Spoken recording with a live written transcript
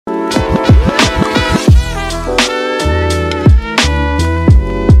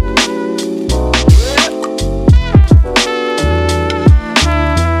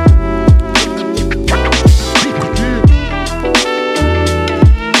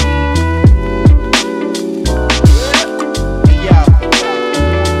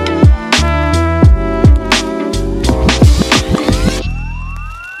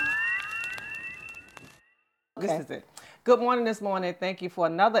Good morning this morning. Thank you for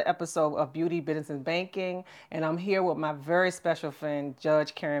another episode of Beauty, Business, and Banking. And I'm here with my very special friend,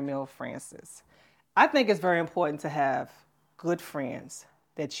 Judge Karen Mill Francis. I think it's very important to have good friends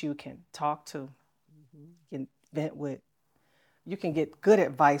that you can talk to, you can vent with, you can get good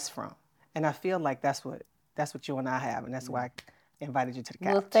advice from. And I feel like that's what you and I have, and that's why I invited you to the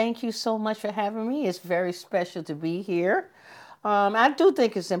couch. Well, thank you so much for having me. It's very special to be here. I do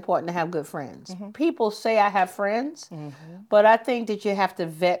think it's important to have good friends. People say I have friends, but I think that you have to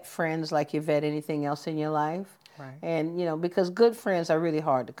vet friends like you vet anything else in your life. Right. And, because good friends are really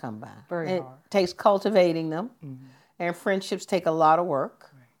hard to come by. Very It hard. takes cultivating them, and friendships take a lot of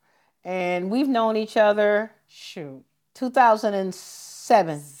work. Right. And we've known each other,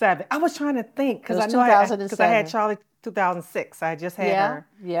 2007. 7. I was trying to think because It I was know because I had 2007. Charlie 2006. I just had her.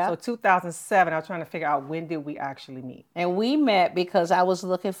 Yeah. So 2007. I was trying to figure out when did we actually meet. And we met because I was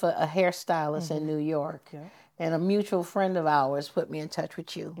looking for a hairstylist in New York. Yeah. And a mutual friend of ours put me in touch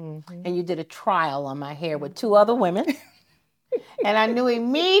with you. And you did a trial on my hair with 2 other women. And I knew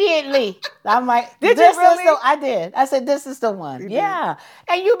immediately. I'm like, Did you this really? is I did. I said, this is the one. Yeah.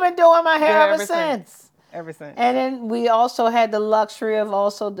 And you've been doing my hair Yeah, ever since. Ever since. And then we also had the luxury of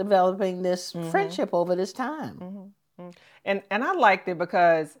also developing this friendship over this time. And I liked it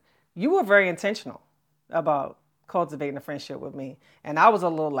because you were very intentional about cultivating a friendship with me. And I was a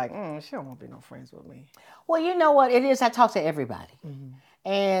little like, she don't want to be no friends with me. Well, you know what it is? I talk to everybody.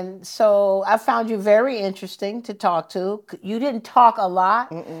 And so I found you very interesting to talk to. You didn't talk a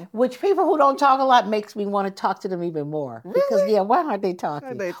lot, which people who don't talk a lot makes me want to talk to them even more. Really? Because, why aren't they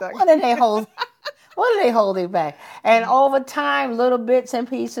talking? They talking? What are they holding? What are they holding back? And over time, little bits and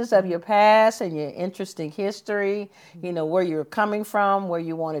pieces of your past and your interesting history, where you're coming from, where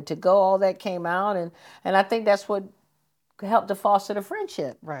you wanted to go, all that came out. And I think that's what helped to foster the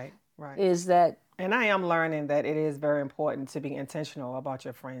friendship. Right. Is that. And I am learning that it is very important to be intentional about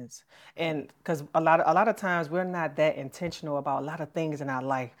your friends. And because a lot of times we're not that intentional about a lot of things in our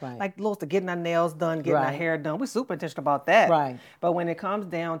life. Right. Like getting our nails done, getting our Right. hair done. We're super intentional about that. Right. But when it comes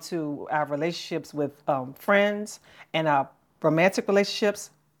down to our relationships with friends and our romantic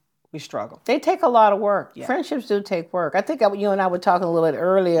relationships, we struggle. They take a lot of work. Yeah. Friendships do take work. I think you and I were talking a little bit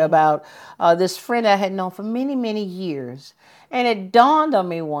earlier about this friend I had known for many, many years. And it dawned on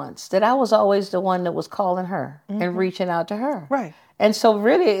me once that I was always the one that was calling her and reaching out to her. Right. And so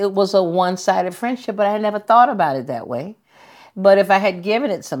really it was a one-sided friendship, but I had never thought about it that way. But if I had given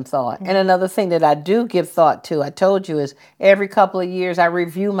it some thought, and another thing that I do give thought to, I told you, is every couple of years I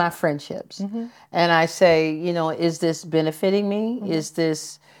review my friendships. And I say, is this benefiting me? Is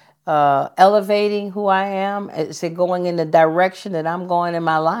this elevating who I am? Is it going in the direction that I'm going in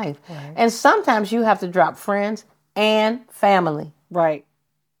my life? Right. And sometimes you have to drop friends and family. Right.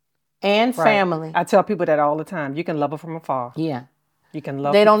 And family. I tell people that all the time. You can love them from afar. Yeah. You can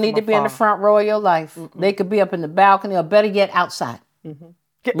love They them don't need from to be in the afar. front row of your life. They could be up in the balcony, or better yet, outside.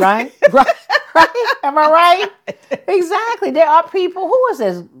 Right? Right? Am I right? Exactly. There are people, who was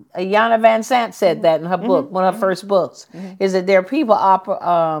this? Ayanna Van Sant said that in her book, one of her first books, is that there are people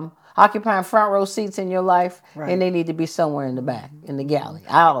occupying front row seats in your life, and they need to be somewhere in the back, in the galley.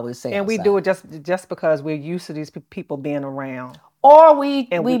 I always say And outside. we do it just because we're used to these people being around. Or we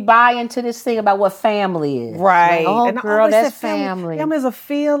buy into this thing about what family is. Right. Like, oh, and I girl, always that's said family. Family is a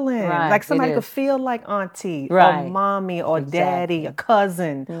feeling. Right, Like somebody it could is. feel like auntie or Right. mommy or Exactly. daddy, a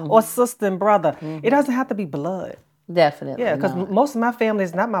cousin or sister and brother. It doesn't have to be blood. Definitely. Yeah, because not. most of my family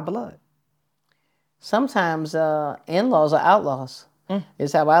is not my blood. Sometimes in-laws are outlaws.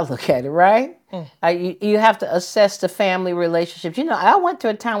 Is how I look at it, right? You have to assess the family relationships. I went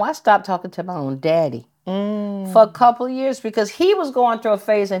through a time where I stopped talking to my own daddy for a couple of years because he was going through a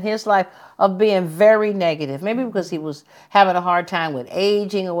phase in his life of being very negative. Maybe because he was having a hard time with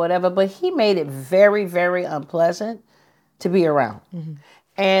aging or whatever, but he made it very, very unpleasant to be around.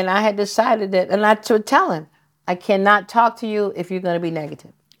 And I had decided that, and I would tell him, I cannot talk to you if you're going to be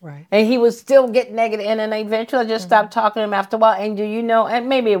negative. Right. And he was still getting negative. And then eventually I just stopped talking to him after a while. And and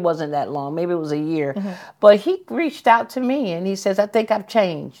maybe it wasn't that long. Maybe it was a year. But he reached out to me and he says, I think I've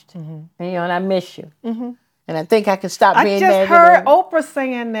changed. And, and I miss you. And I think I can stop I being just negative. heard Oprah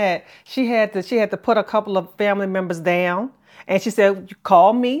saying that she had to put a couple of family members down, and she said, "You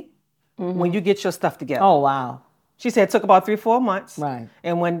call me when you get your stuff together." Oh, wow. She said it took about 3-4 months. Right.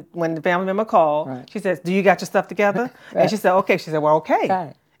 And when the family member called, Right. she says, "Do you got your stuff together?" And she said, "Okay." She said, "Well, okay."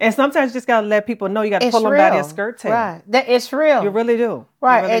 Right. And sometimes you just gotta let people know. You gotta It's pull them real. by their skirt tail. Right. It's real. You really do.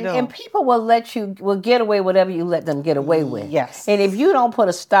 Right, You really and do. people will get away whatever you let them get away with. Yes. And if you don't put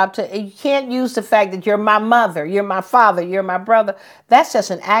a stop to it, you can't use the fact that you're my mother, you're my father, you're my brother. That's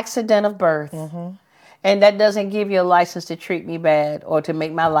just an accident of birth. And that doesn't give you a license to treat me bad or to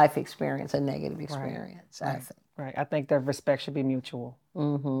make my life experience a negative experience. I think. Right. I think that respect should be mutual.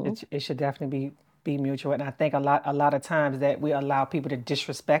 It should definitely be mutual. And I think a lot of times that we allow people to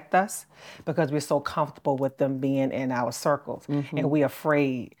disrespect us because we're so comfortable with them being in our circles, and we're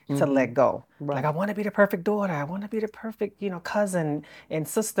afraid to let go. Right. Like, I want to be the perfect daughter. I want to be the perfect, cousin and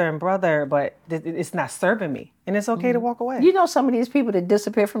sister and brother, but it's not serving me, and it's okay to walk away. You know, some of these people that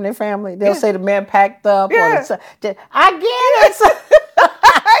disappear from their family, they'll say the man packed up. Yeah. I get it.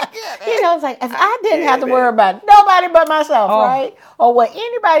 You know, it's like, if I didn't have to worry about nobody but myself, right? Or what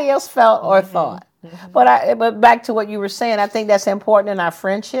anybody else felt or thought. But back to what you were saying, I think that's important in our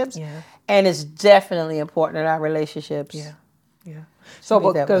friendships. Yeah. And it's definitely important in our relationships. Yeah. So,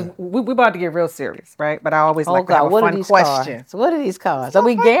 because we're about to get real serious, right? But I always like to have a what fun are these question. Cards? What are these cards? Are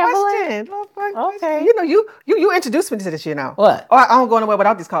we gambling? Okay. You introduced me to this, What? Oh, I don't go anywhere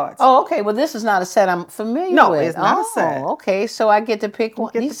without these cards. Oh, okay. Well, this is not a set I'm familiar with. No, it's not a set. Okay. So I get to pick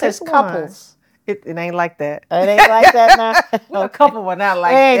one. These says couples. It ain't like that. It ain't like that now? Well, a couple were not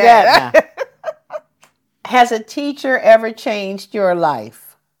like ain't that. that now. Has a teacher ever changed your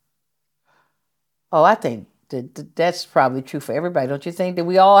life? Oh, I think that's probably true for everybody. Don't you think that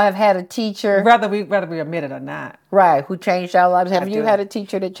we all have had a teacher, whether we admit it or not, right, who changed our lives? Have you had a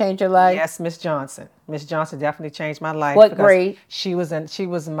teacher that changed your life? Yes, Miss Johnson. Miss Johnson definitely changed my life. What grade? She was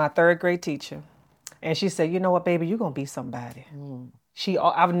my third grade teacher, and she said, "You know what, baby, you're gonna be somebody."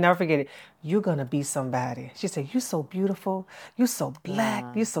 I'll never forget it. You're gonna be somebody. She said, "You're so beautiful. You're so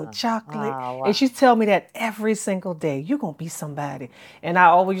black. You're so chocolate." Wow. And she tell me that every single day. You're gonna be somebody. And I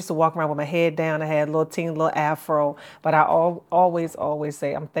always used to walk around with my head down. I had a little afro. But I always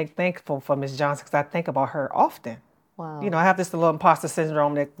say I'm thankful for Miss Johnson because I think about her often. Wow. I have this little imposter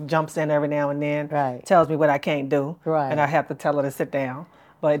syndrome that jumps in every now and then. Right. Tells me what I can't do. Right. And I have to tell her to sit down.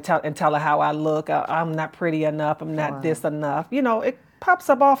 But tell her how I look. I'm not pretty enough. I'm not this enough. It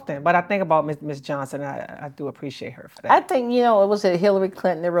pops up often. But I think about Miss Johnson. I do appreciate her for that. I think, it was Hillary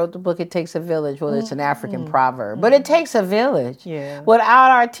Clinton that wrote the book, It Takes a Village. Well, it's an African proverb. But it takes a village. Yeah.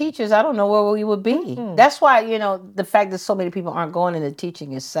 Without our teachers, I don't know where we would be. That's why, the fact that so many people aren't going into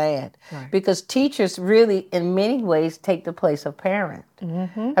teaching is sad. Right. Because teachers really, in many ways, take the place of parent. I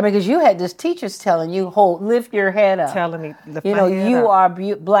mean, because you had this teachers telling you, lift your head up. Telling me, lift my head you up.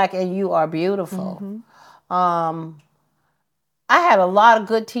 are black and you are beautiful. I had a lot of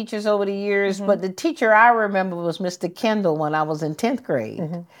good teachers over the years, but the teacher I remember was Mr. Kendall when I was in 10th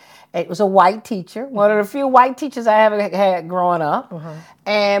grade. It was a white teacher, one of the few white teachers I ever had growing up.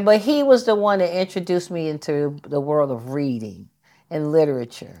 But he was the one that introduced me into the world of reading and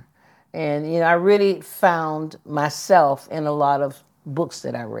literature. And, I really found myself in a lot of books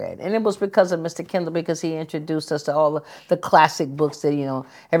that I read. And it was because of Mr. Kendall, because he introduced us to all the classic books that,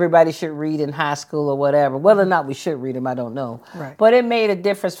 everybody should read in high school or whatever. Whether or not we should read them, I don't know. Right. But it made a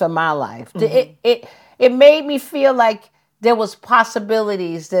difference for my life. It made me feel like there was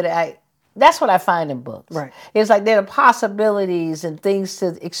possibilities that's what I find in books. Right. It's like there are possibilities and things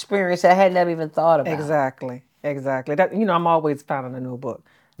to experience that I had never even thought about. Exactly. That, I'm always finding a new book.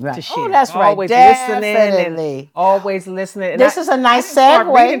 Right. To share. Oh, that's right. Always Definitely. always listening. And this is a nice segue. I didn't start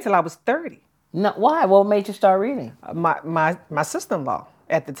reading segue. until I was 30. No, why? What made you start reading? My sister-in-law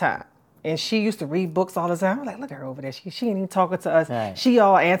at the time. And she used to read books all the time. I'm like, look at her over there. She ain't even talking to us. Right. She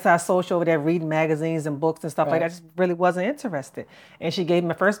all anti-social over there reading magazines and books and stuff like that. I just really wasn't interested. And she gave me,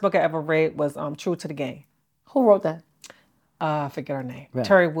 my first book I ever read was True to the Game. Who wrote that? I forget her name. Right.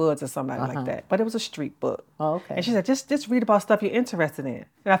 Terry Woods or somebody like that. But it was a street book. Oh, okay. And she said, just read about stuff you're interested in.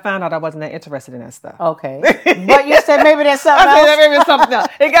 And I found out I wasn't that interested in that stuff. Okay. But you said maybe there's something else. I said maybe something else.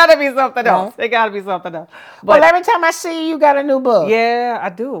 It got to be something else. It got to be something else. But well, every time I see you got a new book. yeah, I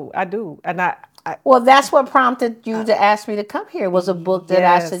do. And Well, that's what prompted you to ask me to come here, was a book that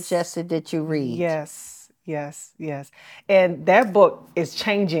I Yes. suggested that you read. Yes. And that book is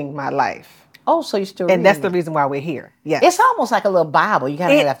changing my life. Oh, so you still And that's reading the it. reason why we're here. Yes. It's almost like a little Bible. You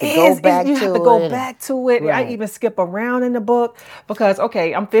kind of have to It go is. back to it. You have to go back to it. Right. I even skip around in the book because,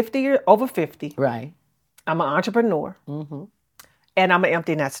 okay, I'm over 50. Right. I'm an entrepreneur. And I'm an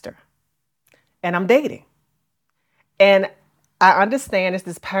empty nester. And I'm dating. And I understand it's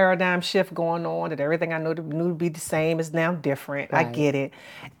this paradigm shift going on, that everything I knew to be the same is now different. Right. I get it.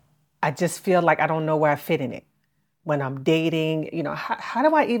 I just feel like I don't know where I fit in it. When I'm dating, how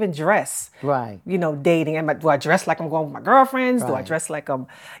do I even dress? Right. Dating. Do I dress like I'm going with my girlfriends? Do I Right. dress like I'm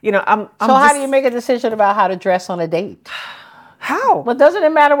So how do you make a decision about how to dress on a date? How? Well, doesn't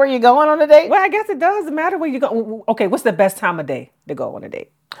it matter where you're going on a date? Well, I guess it does matter where you go. Okay, what's the best time of day to go on a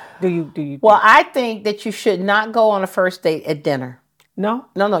date? Do you? Well, I think that you should not go on a first date at dinner. No?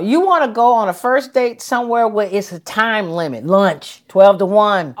 No. You want to go on a first date somewhere where it's a time limit. Lunch, 12 to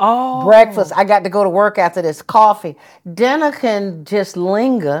 1. Oh. Breakfast, I got to go to work after this. Coffee. Dinner can just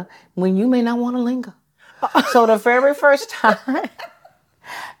linger when you may not want to linger. So the very first time...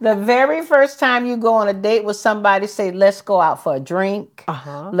 The very first time you go on a date with somebody, say, let's go out for a drink.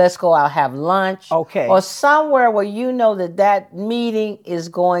 Let's go out have lunch. Okay. Or somewhere where you know that meeting is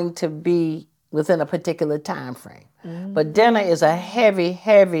going to be within a particular time frame. But dinner is a heavy,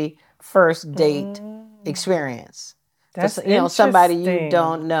 heavy first date experience. That's somebody you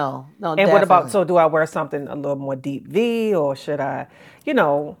don't know. No, and what about, so do I wear something a little more deep V, or should I,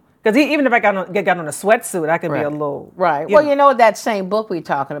 because even if I got on a sweatsuit, I could be a little... Right. Well, that same book we're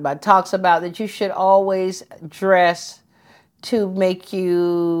talking about talks about that you should always dress to make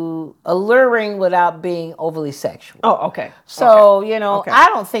you alluring without being overly sexual. Oh, okay. So, I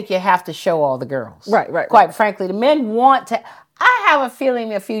don't think you have to show all the girls. Right. Quite frankly, the men want to... I have a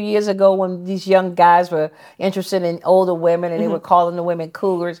feeling a few years ago when these young guys were interested in older women and they were calling the women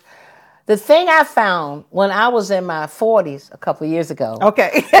cougars. The thing I found when I was in my 40s a couple of years ago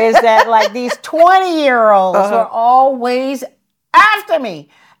is that like these 20-year-olds were always after me.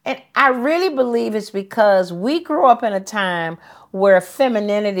 And I really believe it's because we grew up in a time where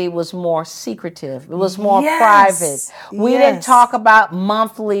femininity was more secretive. It was more private. We didn't talk about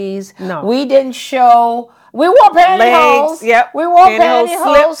monthlies. No. We didn't show... We wore pantyhose. Yep. We wore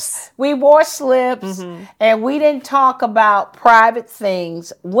pantyhose. We wore slips. And we didn't talk about private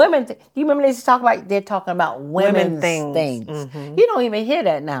things. Women, do you remember they're talking about women's things. You don't even hear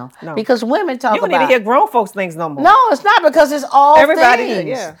that now. No. Because women talk about... You don't even hear grown folks things no more. No, it's not, because it's all everybody things.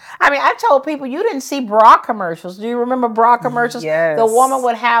 Yeah. I mean, I told people, you didn't see bra commercials. Do you remember bra commercials? Yes. The woman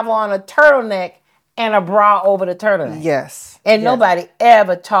would have on a turtleneck and a bra over the turtleneck. Yes. And nobody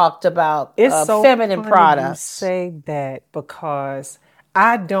ever talked about feminine products. You say that because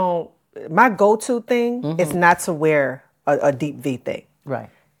my go-to thing is not to wear a deep V thing. Right.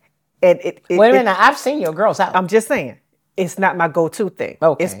 Wait a minute, now, I've seen your girls out. I'm just saying, it's not my go-to thing.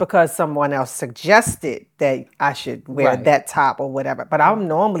 Okay. It's because someone else suggested that I should wear that top or whatever. But I'm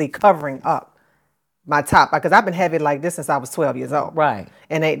normally covering up my top, because I've been heavy like this since I was 12 years old. Right.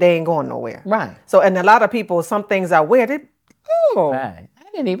 And they ain't going nowhere. Right. So, and a lot of people, some things I wear, right. I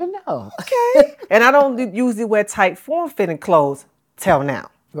didn't even know. Okay. And I don't usually wear tight form-fitting clothes till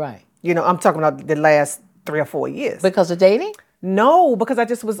now. Right. I'm talking about the last 3 or 4 years. Because of dating? No, because I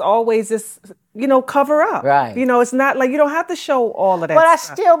just was always just, cover up. Right. It's not like you don't have to show all of that But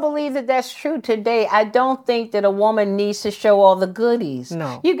stuff. I still believe that that's true today. I don't think that a woman needs to show all the goodies.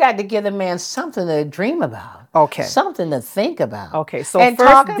 No. You got to give the man something to dream about. Okay. Something to think about. Okay, so and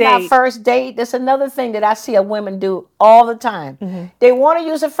first talking date, about first date, that's another thing that I see a women do all the time. They want to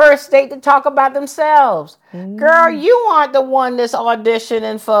use a first date to talk about themselves. Girl, you aren't the one that's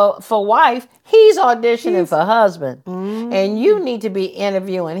auditioning for wife. He's auditioning for husband. And you need to be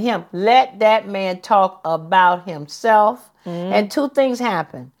interviewing him. Let that man talk about himself. And 2 things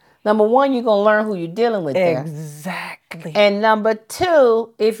happen. Number 1, you're going to learn who you're dealing with there. Exactly. And number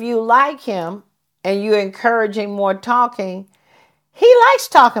 2, if you like him and you're encouraging more talking, he likes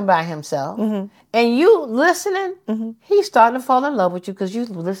talking about himself. And you listening, he's starting to fall in love with you because you're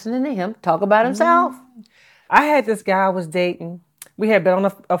listening to him talk about himself. I had this guy I was dating. We had been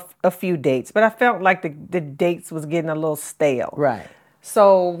on a few dates, but I felt like the dates was getting a little stale. Right.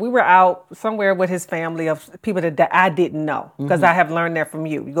 So we were out somewhere with his family of people that I didn't know, because I have learned that from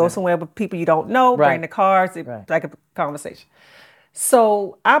you. You go somewhere with people you don't know, bring the cards, like a conversation.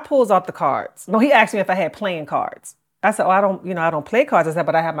 So I pulls out the cards. No, he asked me if I had playing cards. I said, I don't play cards. I said,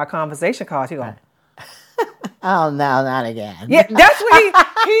 but I have my conversation cards. He goes, oh, no, not again. Yeah, that's what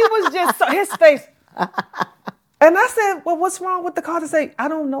he was just, his face. And I said, well, what's wrong with the card? To say, I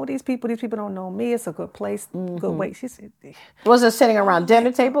don't know these people. These people don't know me. It's a good place, good way. She said, was it sitting around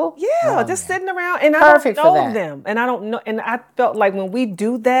dinner table? Yeah, just sitting around. And Perfect I don't know them. And I don't know. And I felt like when we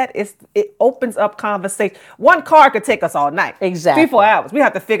do that, it opens up conversation. One card could take us all night. Exactly. 3-4 hours. We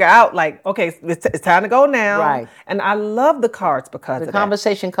have to figure out, like, okay, it's time to go now. Right. And I love the cards because of that.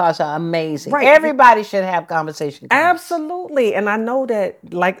 Conversation cards are amazing. Right. Everybody should have conversation cards. Absolutely. And I know that,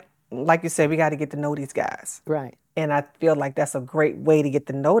 like you said, we got to get to know these guys. Right. And I feel like that's a great way to get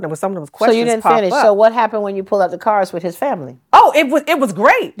to know them. With some of those questions. So you didn't pop finish. up. So what happened when you pulled out the cards with his family? Oh, it was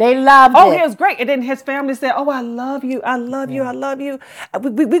great. They loved it. Oh, it was great. And then his family said, "Oh, I love you. I love you. I love you.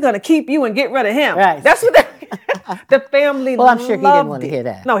 We're gonna keep you and get rid of him." Right. That's what the family. Well, I'm sure he didn't want to it. hear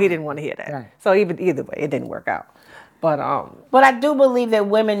that. No, he didn't want to hear that. Right. So either way, it didn't work out. But I do believe that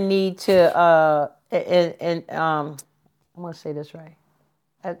women need to I'm gonna say this right.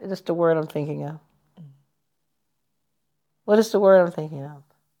 That's the word I'm thinking of. what is the word I'm thinking of?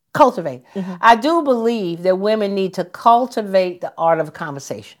 Cultivate. I do believe that women need to cultivate the art of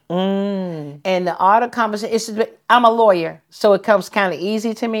conversation. And the art of conversation, I'm a lawyer, so it comes kind of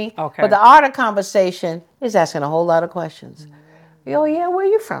easy to me. Okay. But the art of conversation is asking a whole lot of questions. Oh, yeah, where are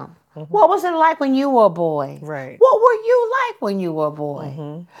you from? What was it like when you were a boy? Right. What were you like when you were a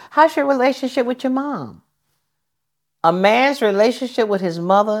boy? How's your relationship with your mom? A man's relationship with his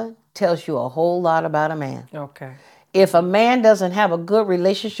mother tells you a whole lot about a man. Okay. If a man doesn't have a good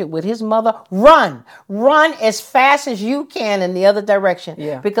relationship with his mother, run. Run as fast as you can in the other direction.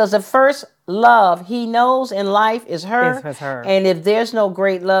 Yeah. Because the first love he knows in life is her. Is her. And if there's no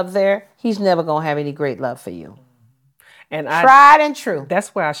great love there, he's never going to have any great love for you. And Tried and true. That's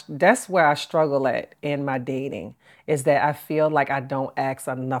where I struggle at in my dating, is that I feel like I don't ask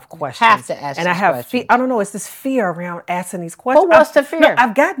enough questions. Have to ask and I these have questions. I don't know, it's this fear around asking these questions. But what's the fear? No,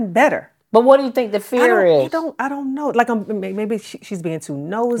 I've gotten better. But what do you think the fear is? I don't know. Like maybe she's being too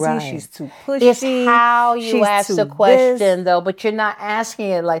nosy. Right. She's too pushy. It's how you she's ask too the question, this. though, but you're not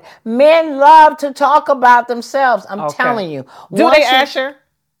asking it like men love to talk about themselves. I'm telling you. Do Once they, Asher?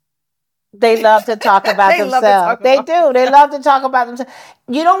 They love to talk about themselves. They do. They love to talk about themselves.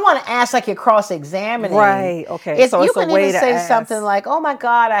 You don't want to ask like you're cross-examining. Right. Okay. So you can a way even to say ask. something like, "Oh my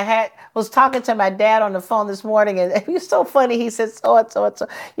God, I was talking to my dad on the phone this morning, and it was so funny. He said so and so and so."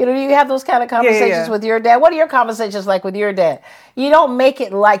 You know, you have those kind of conversations with your dad. What are your conversations like with your dad? You don't make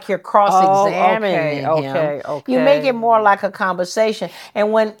it like you're cross-examining him. Okay. You make it more like a conversation.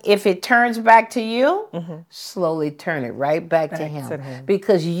 And if it turns back to you, slowly turn it right back to him.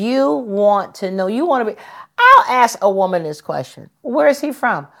 Because you want to know. You want to be. I'll ask a woman this question. Where is he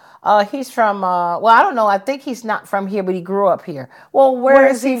from? He's from, well, I don't know. I think he's not from here, but he grew up here. Well, where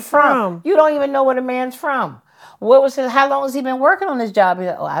is he from? You don't even know where the man's from. How long has he been working on this job?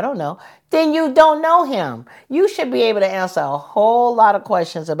 Oh, I don't know. Then you don't know him. You should be able to answer a whole lot of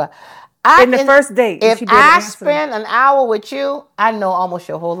questions about. In the first date, if I spend an hour with you, I know almost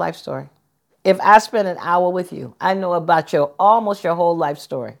your whole life story. If I spend an hour with you, I know about almost your whole life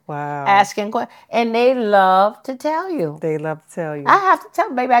story. Wow. Asking questions. And they love to tell you. They love to tell you. I have to tell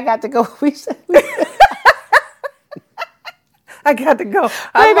them, baby, I got to go. I got to go.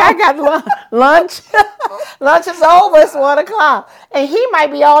 Baby, I got lunch. Lunch is over. It's 1 o'clock. And he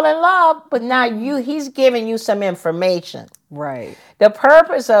might be all in love, but now he's giving you some information. Right. The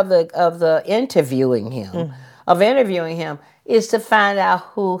purpose of the interviewing him, is to find out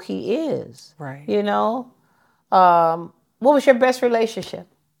who he is. Right. You know? What was your best relationship?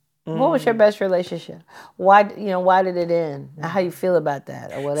 What was your best relationship? Why did it end? How you feel about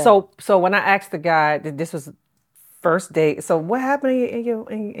that or whatever? So when I asked the guy that this was first date, so what happened in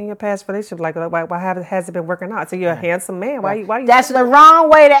your past relationship? Like why has it been working out? So you're a handsome man. Why you That's the wrong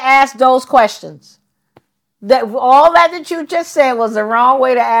way to ask those questions. All that you just said was the wrong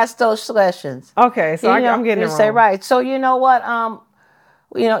way to ask those questions. Okay, so I'm getting it wrong. Say right. So you know what?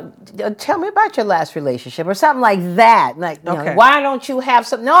 Tell me about your last relationship or something like that. Like, why don't you have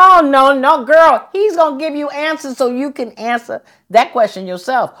some? No, girl. He's gonna give you answers so you can answer that question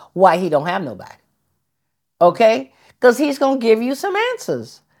yourself. Why he don't have nobody? Okay, because he's gonna give you some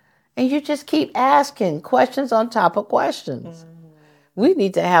answers, and you just keep asking questions on top of questions. We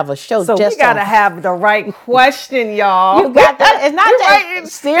need to have a show. So we gotta have the right question, y'all. You got that. It's not that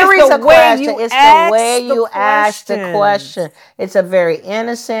series of questions. It's the way you ask the question. It's a very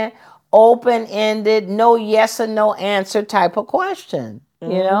innocent, open-ended, no yes or no answer type of question.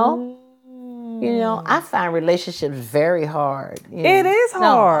 You know, I find relationships very hard. It is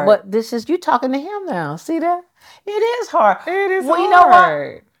hard. No, but you talking to him now. See that? It is hard. It is hard. You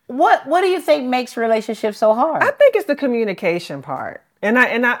know what do you think makes relationships so hard? I think it's the communication part. And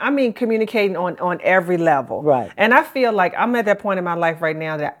I mean communicating on every level. Right. And I feel like I'm at that point in my life right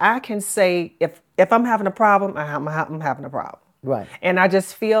now that I can say if I'm having a problem, I'm having a problem. Right. And I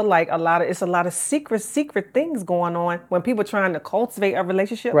just feel like it's a lot of secret things going on when people are trying to cultivate a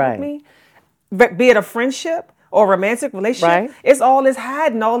relationship with me, be it a friendship or romantic relationship. Right. It's all this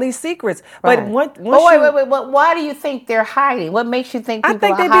hiding all these secrets. Right. But wait. Why do you think they're hiding? What makes you think people are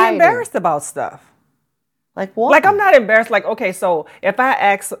hiding? I think they be embarrassed about stuff. Like what? Like I'm not embarrassed. Like, okay, so if I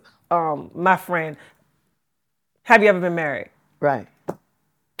ask my friend, have you ever been married? Right.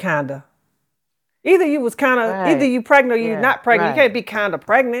 Kinda. Either you was either you pregnant or you not pregnant. You can't be kinda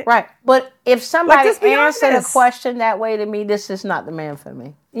pregnant. Right. But if somebody answered a honest. question that way to me, this is not the man for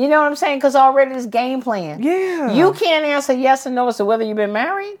me. You know what I'm saying? Because already this game plan. Yeah. You can't answer yes or no as to whether you've been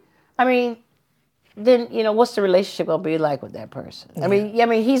married. I mean, then, what's the relationship going to be like with that person? Yeah. I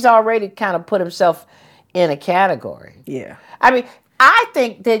mean, he's already kind of put himself in a category. Yeah. I mean, I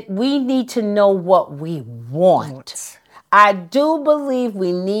think that we need to know what we want. I do believe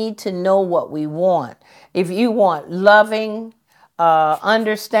we need to know what we want. If you want loving,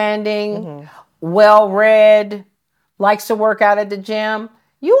 understanding, well-read, likes to work out at the gym,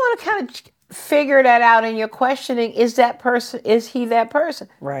 you want to kind of figure that out in your questioning. Is he that person?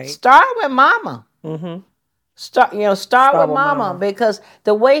 Right. Start with mama. Start with mama, because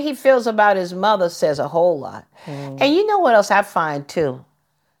the way he feels about his mother says a whole lot. And you know what else I find too?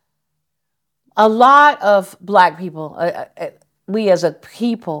 A lot of Black people, we as a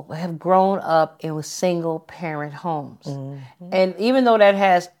people have grown up in single parent homes. And even though that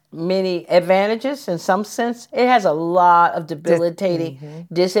has many advantages in some sense, it has a lot of debilitating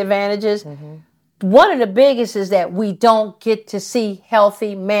disadvantages. One of the biggest is that we don't get to see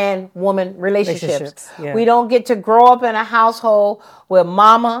healthy man-woman relationships. Yeah. We don't get to grow up in a household where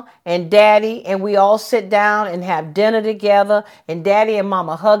mama and daddy and we all sit down and have dinner together, and daddy and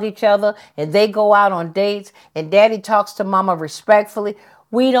mama hug each other, and they go out on dates, and daddy talks to mama respectfully.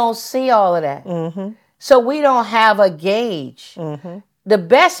 We don't see all of that. So we don't have a gauge. The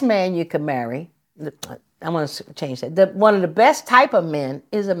best man you can marry, I'm going to change that. One of the best type of men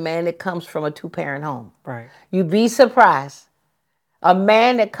is a man that comes from a two-parent home. Right. You'd be surprised. A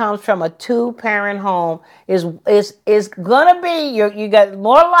man that comes from a two-parent home is going to be, you got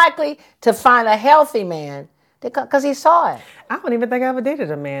more likely to find a healthy man because he saw it. I don't even think I ever dated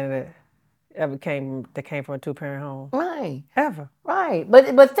a man that came from a two-parent home. Right. Ever. Right.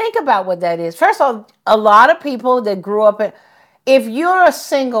 But think about what that is. First of all, a lot of people that grew up in... If you're a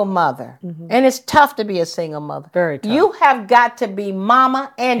single mother, and it's tough to be a single mother, very tough. You have got to be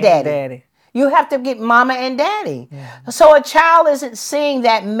mama and daddy. You have to get mama and daddy. Yeah. So a child isn't seeing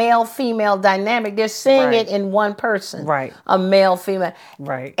that male-female dynamic. They're seeing it in one person. Right. A male-female.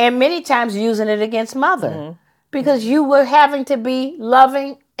 Right. And many times using it against mother. Because you were having to be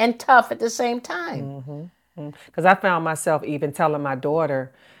loving and tough at the same time. Because I found myself even telling my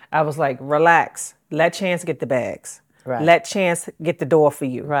daughter, I was like, relax. Let Chance get the bags. Right. Let Chance get the door for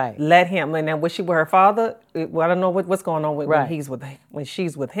you. Right. Let him. And then when she with her father, well, I don't know what's going on right. when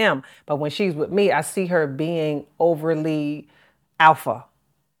she's with him, but when she's with me, I see her being overly alpha.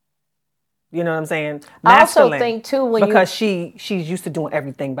 You know what I'm saying? Masculine. I also think too because she's used to doing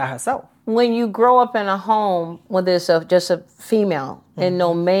everything by herself. When you grow up in a home where there's just a female and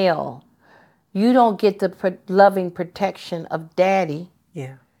no male, you don't get the loving protection of daddy.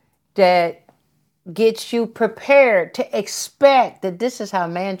 Yeah. That gets you prepared to expect that this is how a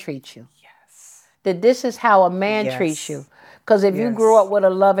man treats you. Yes. That this is how a man treats you. Because if you grew up with a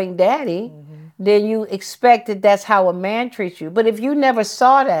loving daddy, then you expect that that's how a man treats you. But if you never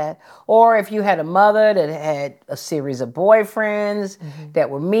saw that, or if you had a mother that had a series of boyfriends that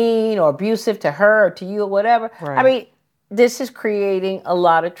were mean or abusive to her or to you or whatever, I mean, this is creating a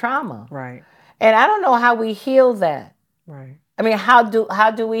lot of trauma. Right. And I don't know how we heal that. Right. I mean, how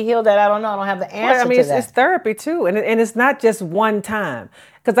do we heal that? I don't know. I don't have the answer to that. It's therapy too, and it's not just one time.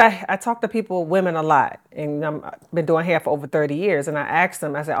 Because I talk to people, women a lot, and I've been doing hair for over 30 years, and I ask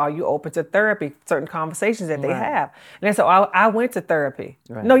them, I said, are you open to therapy? Certain conversations that they have. And they said, I went to therapy.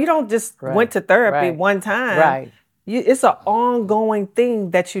 Right. No, you don't just went to therapy one time. Right. It's an ongoing thing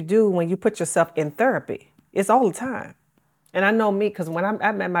that you do when you put yourself in therapy. It's all the time. And I know me, because when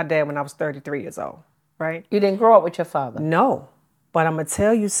I met my dad when I was 33 years old. Right? You didn't grow up with your father? No, but I'm gonna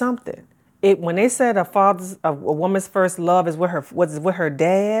tell you something. When they said a woman's first love is with her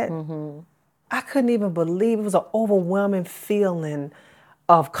dad, I couldn't even believe it. Was an overwhelming feeling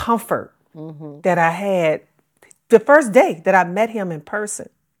of comfort that I had the first day that I met him in person.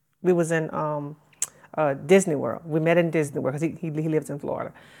 We was in Disney World. We met in Disney World because he lives in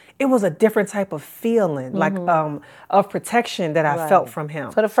Florida. It was a different type of feeling, like of protection that I felt from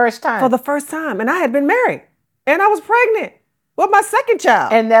him. For the first time? For the first time. And I had been married. And I was pregnant with my second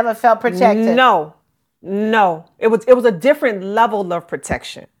child. And never felt protected? No. It was a different level of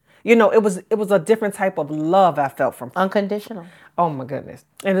protection. You know, it was a different type of love I felt from him. Unconditional? Oh, my goodness.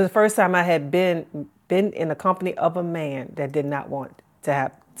 And it was the first time I had been in the company of a man that did not want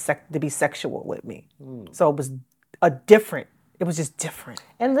to be sexual with me. So it was it was just different.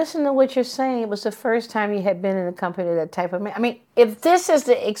 And listen to what you're saying. It was the first time you had been in a company of that type of man. I mean, if this is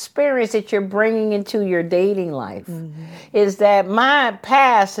the experience that you're bringing into your dating life, is that my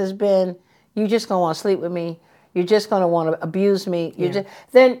past has been, you just going to want to sleep with me. You're just going to want to abuse me.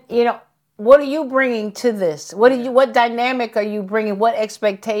 Then, what are you bringing to this? What dynamic are you bringing? What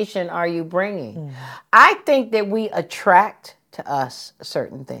expectation are you bringing? I think that we attract to us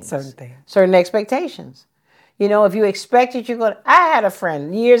certain things. Certain expectations. If you expected you're going to... I had a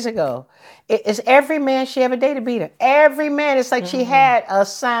friend years ago. It's every man she ever dated beat her. Every man. It's like she had a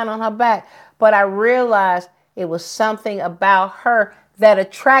sign on her back. But I realized It was something about her that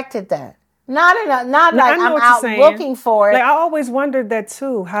attracted that. Not I like know I'm what you're out saying. looking for it. Like I always wondered that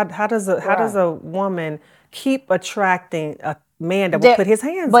too. How does a woman keep attracting a man that will put his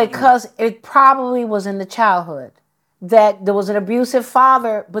hands on you? Because it probably was in the childhood that there was an abusive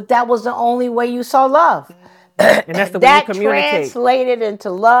father, but that was the only way you saw love. And that's the way you That communicate. translated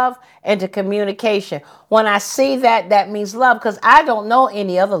into love and to communication. When I see that, that means love because I don't know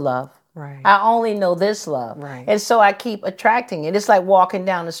any other love. Right. I only know this love. Right. And so I keep attracting it. It's like walking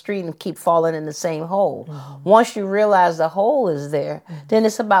down the street and keep falling in the same hole. Once you realize the hole is there, then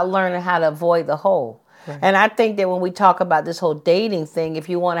it's about learning how to avoid the hole. Right. And I think that when we talk about this whole dating thing, if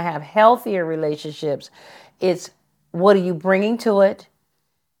you want to have healthier relationships, it's what are you bringing to it?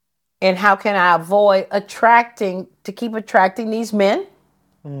 And how can I avoid keep attracting these men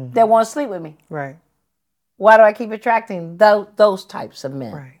that want to sleep with me? Right. Why do I keep attracting those types of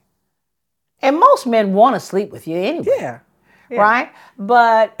men? Right. And most men want to sleep with you anyway. Yeah. Right?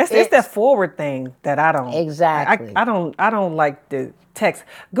 But it's that forward thing that I don't. Exactly. I don't like the text.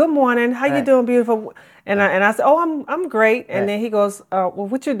 Good morning. How you doing, beautiful? And I said, oh, I'm great. And then he goes, well,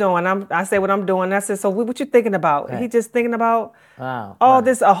 what you doing? I say what I'm doing. I said, so what you thinking about? He just thinking about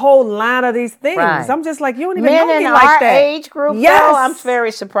a whole line of these things. Right. I'm just like, you don't even Men know me in like our that. age group, though, I'm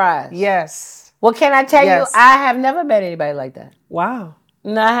very surprised. Yes. Well, can I tell you, I have never met anybody like that. Wow.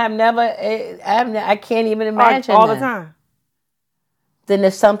 No, I have never. I can't even imagine all that. the time. Then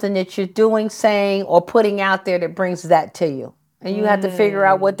there's something that you're doing, saying, or putting out there that brings that to you. And you have to figure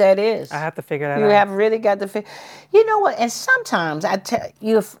out what that is. I have to figure that out. You have really got to figure. You know what? And sometimes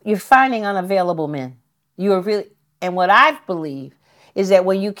you're finding unavailable men. You are really, and what I believe is that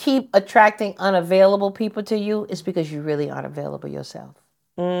when you keep attracting unavailable people to you, it's because you really aren't available yourself.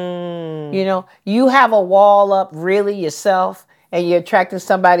 You know, you have a wall up really yourself, and you're attracting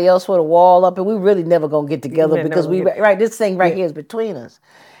somebody else with a wall up, and we really never gonna get together because this thing right here is between us.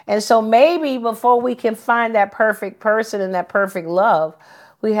 And so maybe before we can find that perfect person and that perfect love,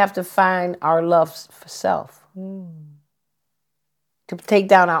 we have to find our love for self. To take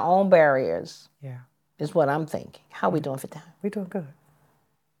down our own barriers. Yeah. Is what I'm thinking. How are we doing for time? We're doing good.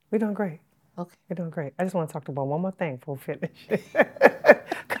 We're doing great. Okay. We're doing great. I just want to talk about one more thing before we finish.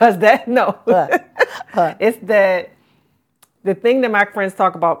 Because it's that the thing that my friends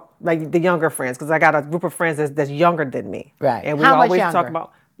talk about, like the younger friends, because I got a group of friends that's younger than me. Right. And we How always much younger? talk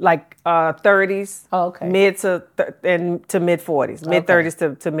about like 30s, mid to mid 40s, mid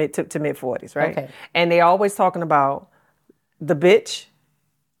 30s to mid 40s, right? Okay. And they always talking about the bitch,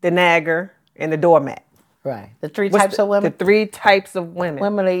 the nagger, and the doormat. Right. The three types of women? The three types of women.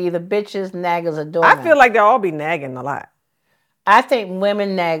 Women are either bitches, naggers, or doormats. I feel like they'll all be nagging a lot. I think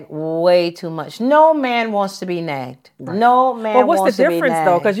women nag way too much. No man wants to be nagged. Right. No man wants to be nagged. But what's the difference,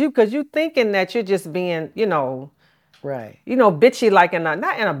 though? Because you thinking that you're just being, right. Bitchy, like not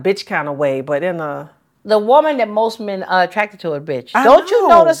in a bitch kind of way, but in a... The woman that most men are attracted to a bitch. Don't you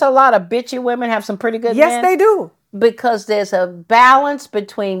notice a lot of bitchy women have some pretty good men? Yes, they do. Because there's a balance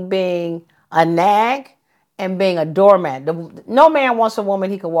between being a nag and being a doormat. No man wants a woman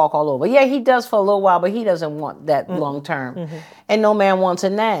he can walk all over. Yeah, he does for a little while, but he doesn't want that long term. Mm-hmm. And no man wants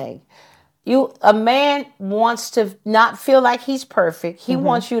a nag. A man wants to not feel like he's perfect. He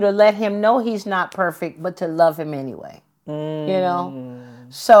wants you to let him know he's not perfect, but to love him anyway.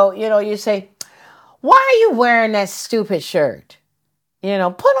 So, you say, why are you wearing that stupid shirt? Put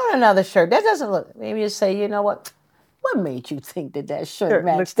on another shirt. That doesn't look... Maybe you say, you know what? What made you think that shirt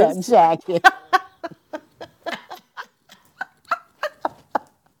matched that jacket?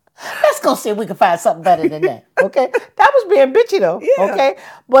 Let's go see if we can find something better than that. Okay? That was being bitchy though. Yeah. Okay?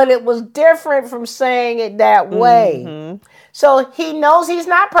 But it was different from saying it that way. So he knows he's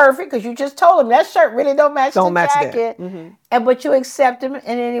not perfect because you just told him that shirt really don't match the jacket. But you accept him,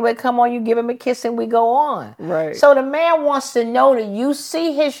 and anyway, come on, you give him a kiss and we go on. Right. So the man wants to know that you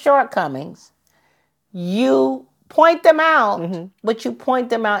see his shortcomings. You point them out, but you point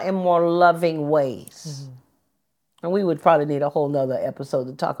them out in more loving ways. And we would probably need a whole nother episode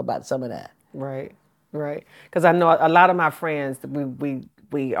to talk about some of that. Right. Because I know a lot of my friends,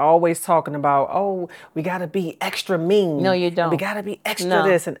 we always talking about, we got to be extra mean. No, you don't. We got to be extra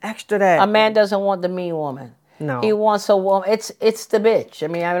this and extra that. A man doesn't want the mean woman. No. He wants a woman. It's the bitch. I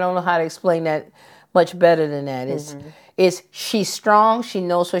mean, I don't know how to explain that much better than that. She's strong. She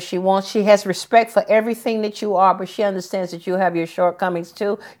knows what she wants. She has respect for everything that you are, but she understands that you have your shortcomings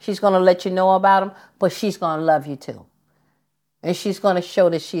too. She's going to let you know about them, but she's going to love you too. And she's going to show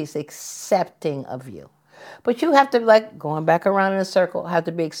that she's accepting of you. But you have to, going back around in a circle, have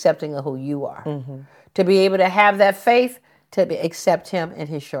to be accepting of who you are. To be able to have that faith, to accept him and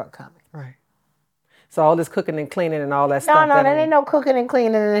his shortcomings. Right. So all this cooking and cleaning and all that No, stuff. no, there ain't no cooking and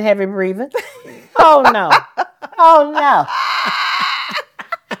cleaning and heavy breathing. Oh, no. Oh, no.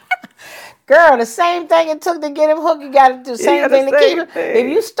 Girl, the same thing it took to get him hooked, you got to do the same thing to keep him. If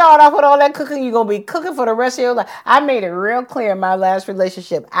you start off with all that cooking, you're going to be cooking for the rest of your life. I made it real clear in my last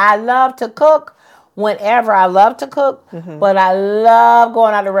relationship. I love to cook whenever. I love to cook, but I love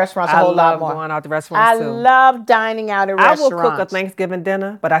going out to restaurants a whole lot more. I love going out to restaurants, I too. love dining out at restaurants. I will cook a Thanksgiving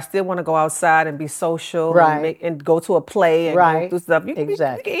dinner, but I still want to go outside and be social and go to a play and go do stuff. You can eat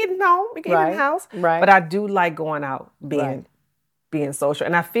at home. You can eat in the house. Right. But I do like going out, being social.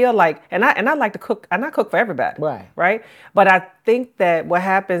 And I feel like, and I like to cook, and I cook for everybody. Right. But I think that what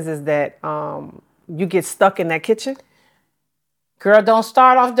happens is that you get stuck in that kitchen. Girl, don't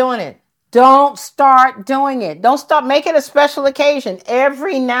start off doing it. Don't start doing it. Don't start. Make it a special occasion.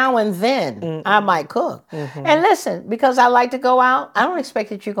 Every now and then, I might cook. And listen, because I like to go out, I don't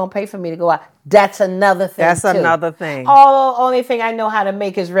expect that you're going to pay for me to go out. That's another thing, That's another thing. Only thing I know how to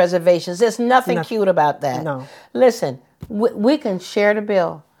make is reservations. There's nothing cute about that. No. Listen, we can share the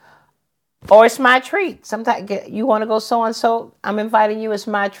bill. Or it's my treat. Sometimes you want to go so-and-so, I'm inviting you, it's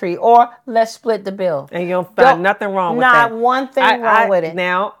my treat. Or let's split the bill. And you don't find nothing wrong with that. Not one thing wrong with it.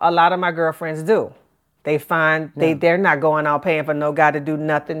 Now, a lot of my girlfriends do. They find they're not going out paying for no guy to do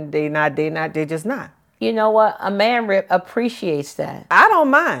nothing. They're just not. You know what? A man appreciates that. I don't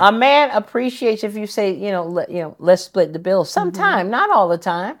mind. A man appreciates if you say, let's split the bill. Sometime, not all the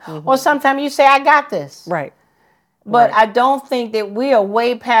time. Or sometimes you say, I got this. Right. But I don't think that we are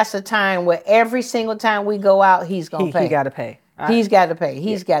way past the time where every single time we go out, he's going to pay. He got to pay. He's got to pay.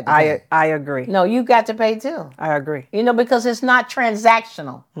 He's got to pay. I agree. No, you got to pay too. I agree. Because it's not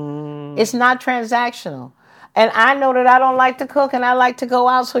transactional. It's not transactional. And I know that I don't like to cook and I like to go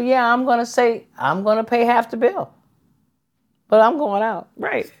out. So yeah, I'm going to say, I'm going to pay half the bill. But I'm going out.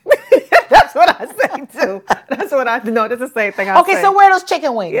 Right. That's what I say too. That's what I know. That's the same thing I say. Okay, so where are those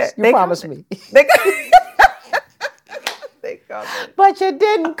chicken wings? Yeah, you promised me. But you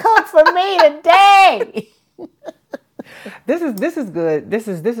didn't cook for me today. This is good. This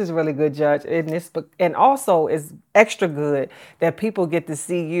is really good, Judge. And also it's extra good that people get to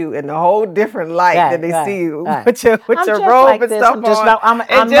see you in a whole different light than they see you with your robe like and stuff on.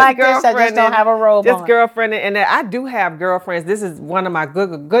 I'm like this. I just don't have a robe on. Just girlfriend, and I do have girlfriends. This is one of my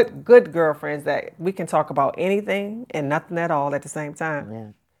good girlfriends that we can talk about anything and nothing at all at the same time. Yeah.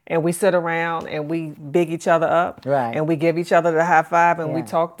 And we sit around and we big each other up, right? And we give each other the high five, and we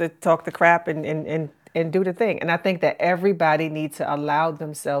talk the crap and do the thing. And I think that everybody needs to allow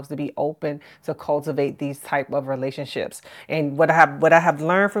themselves to be open to cultivate these type of relationships. And what I have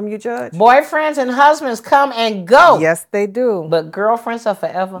learned from you, Judge, boyfriends and husbands come and go. Yes, they do. But girlfriends are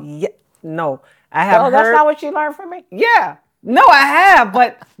forever. Yeah, no, I have. Oh, that's not what you learned from me. Yeah. No, I have,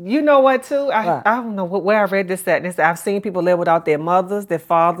 but you know what, too? I don't know where I read this at. I've seen people live without their mothers, their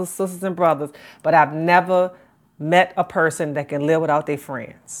fathers, sisters, and brothers, but I've never met a person that can live without their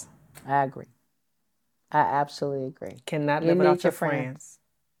friends. I agree. I absolutely agree. Cannot live without your friends.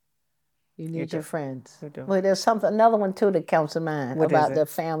 You need your friends. You do. Well, there's another one, too, that comes to mind about the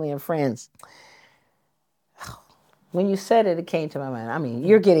family and friends. When you said it, it came to my mind. I mean,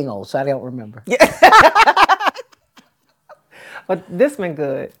 you're getting old, so I don't remember. Yeah. But this been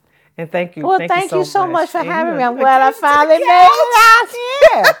good. And thank you. Well, thank you so much for having me. I'm glad I finally made it out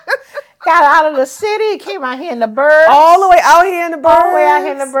here. Got out of the city, came out here in the burbs. All the way out here in the burbs. All the way out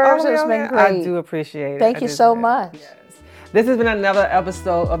here in the burbs. It's been great. I do appreciate it. Thank you so much. Yes. This has been another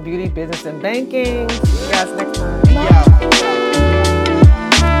episode of Beauty, Business, and Banking. See you guys next time.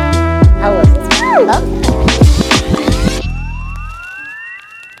 How was it? Okay.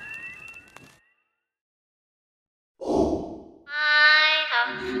 I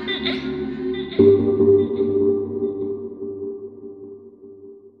have